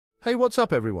Hey, what's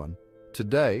up, everyone?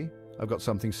 Today, I've got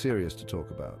something serious to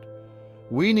talk about.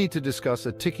 We need to discuss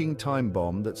a ticking time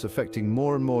bomb that's affecting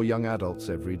more and more young adults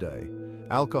every day.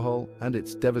 Alcohol and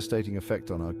its devastating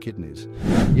effect on our kidneys.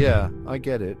 Yeah, I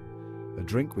get it. A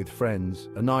drink with friends,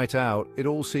 a night out, it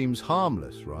all seems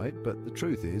harmless, right? But the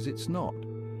truth is, it's not.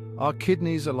 Our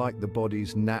kidneys are like the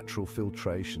body's natural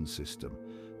filtration system.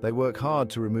 They work hard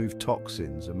to remove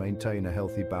toxins and maintain a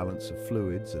healthy balance of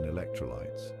fluids and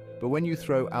electrolytes. But when you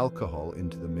throw alcohol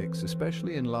into the mix,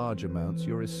 especially in large amounts,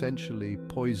 you're essentially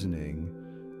poisoning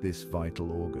this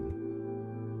vital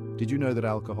organ. Did you know that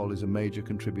alcohol is a major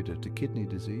contributor to kidney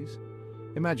disease?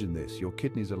 Imagine this, your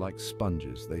kidneys are like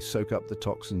sponges. They soak up the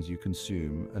toxins you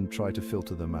consume and try to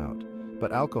filter them out.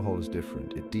 But alcohol is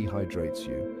different. It dehydrates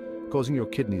you, causing your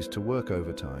kidneys to work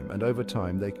overtime, and over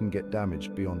time they can get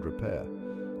damaged beyond repair.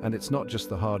 And it's not just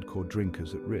the hardcore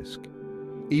drinkers at risk.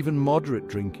 Even moderate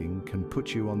drinking can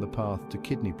put you on the path to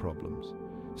kidney problems.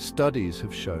 Studies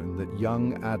have shown that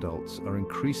young adults are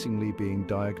increasingly being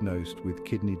diagnosed with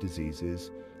kidney diseases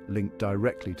linked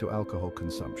directly to alcohol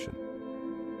consumption.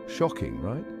 Shocking,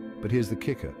 right? But here's the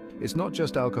kicker. It's not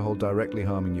just alcohol directly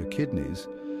harming your kidneys.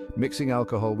 Mixing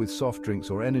alcohol with soft drinks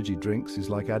or energy drinks is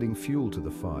like adding fuel to the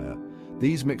fire.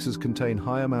 These mixes contain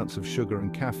high amounts of sugar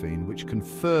and caffeine, which can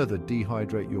further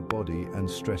dehydrate your body and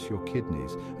stress your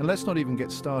kidneys. And let's not even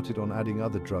get started on adding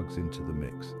other drugs into the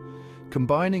mix.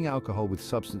 Combining alcohol with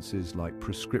substances like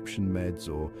prescription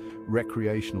meds or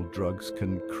recreational drugs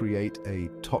can create a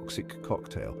toxic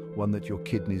cocktail, one that your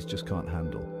kidneys just can't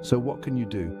handle. So what can you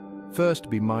do?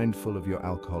 First, be mindful of your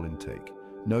alcohol intake.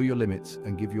 Know your limits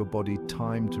and give your body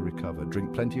time to recover.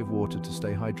 Drink plenty of water to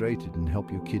stay hydrated and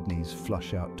help your kidneys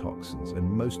flush out toxins.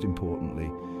 And most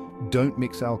importantly, don't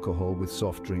mix alcohol with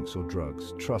soft drinks or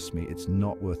drugs. Trust me, it's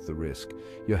not worth the risk.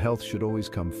 Your health should always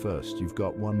come first. You've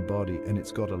got one body and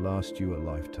it's got to last you a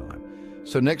lifetime.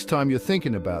 So next time you're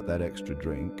thinking about that extra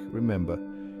drink, remember,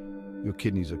 your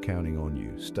kidneys are counting on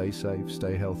you. Stay safe,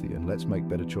 stay healthy, and let's make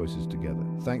better choices together.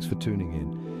 Thanks for tuning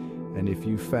in. And if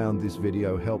you found this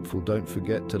video helpful, don't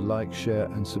forget to like, share,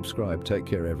 and subscribe. Take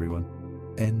care, everyone.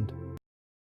 End.